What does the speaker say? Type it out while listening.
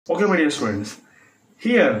Okay, my dear students,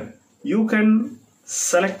 here you can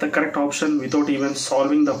select the correct option without even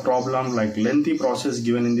solving the problem, like lengthy process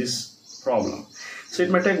given in this problem. So it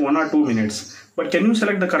may take 1 or 2 minutes, but can you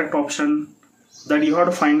select the correct option? That you have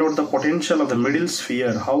to find out the potential of the middle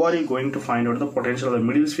sphere. How are you going to find out the potential of the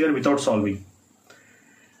middle sphere without solving?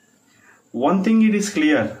 One thing it is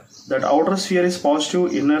clear, that outer sphere is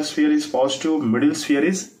positive, inner sphere is positive, middle sphere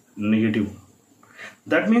is negative.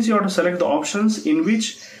 That means you have to select the options in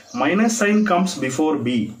which minus sign comes before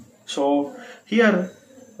B. So here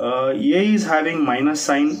A is having minus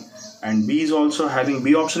sign and B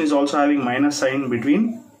option is also having minus sign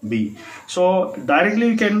between B. So directly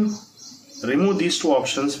you can remove these two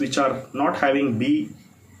options which are not having B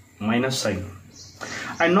minus sign.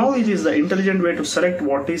 And now it is the intelligent way to select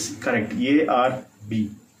what is correct, A or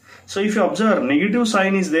B. So if you observe, negative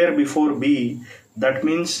sign is there before B, that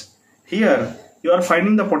means here you are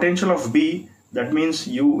finding the potential of B. That means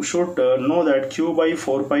you should know that Q by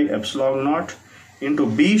 4 pi epsilon naught into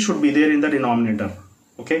B should be there in the denominator,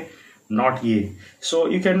 okay, not A. So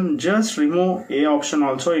you can just remove A option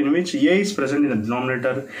also, in which A is present in the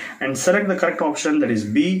denominator, and select the correct option, that is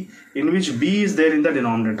B, in which B is there in the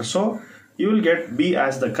denominator. So you will get B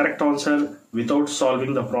as the correct answer without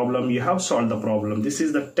solving the problem. You have solved the problem. This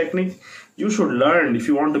is the technique you should learn if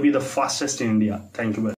you want to be the fastest in India. Thank you very much.